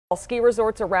Ski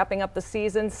resorts are wrapping up the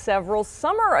season. Several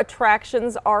summer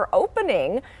attractions are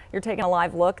opening. You're taking a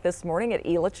live look this morning at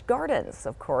Elitch Gardens.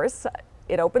 Of course,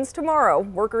 it opens tomorrow.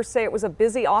 Workers say it was a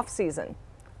busy off season.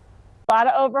 A lot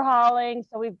of overhauling.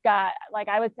 So we've got, like,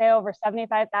 I would say over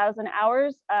 75,000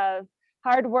 hours of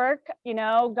hard work,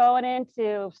 going in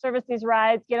to service these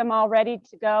rides, get them all ready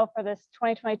to go for this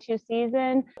 2022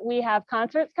 season. We have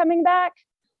concerts coming back,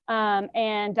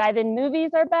 and drive-in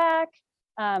movies are back.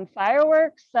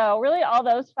 Fireworks. So really all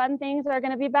those fun things are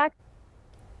going to be back.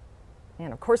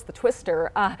 And of course the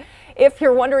Twister. If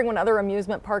you're wondering when other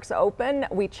amusement parks open,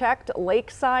 we checked.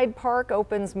 Lakeside Park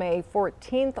opens May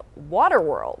 14th.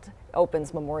 Waterworld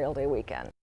opens Memorial Day weekend.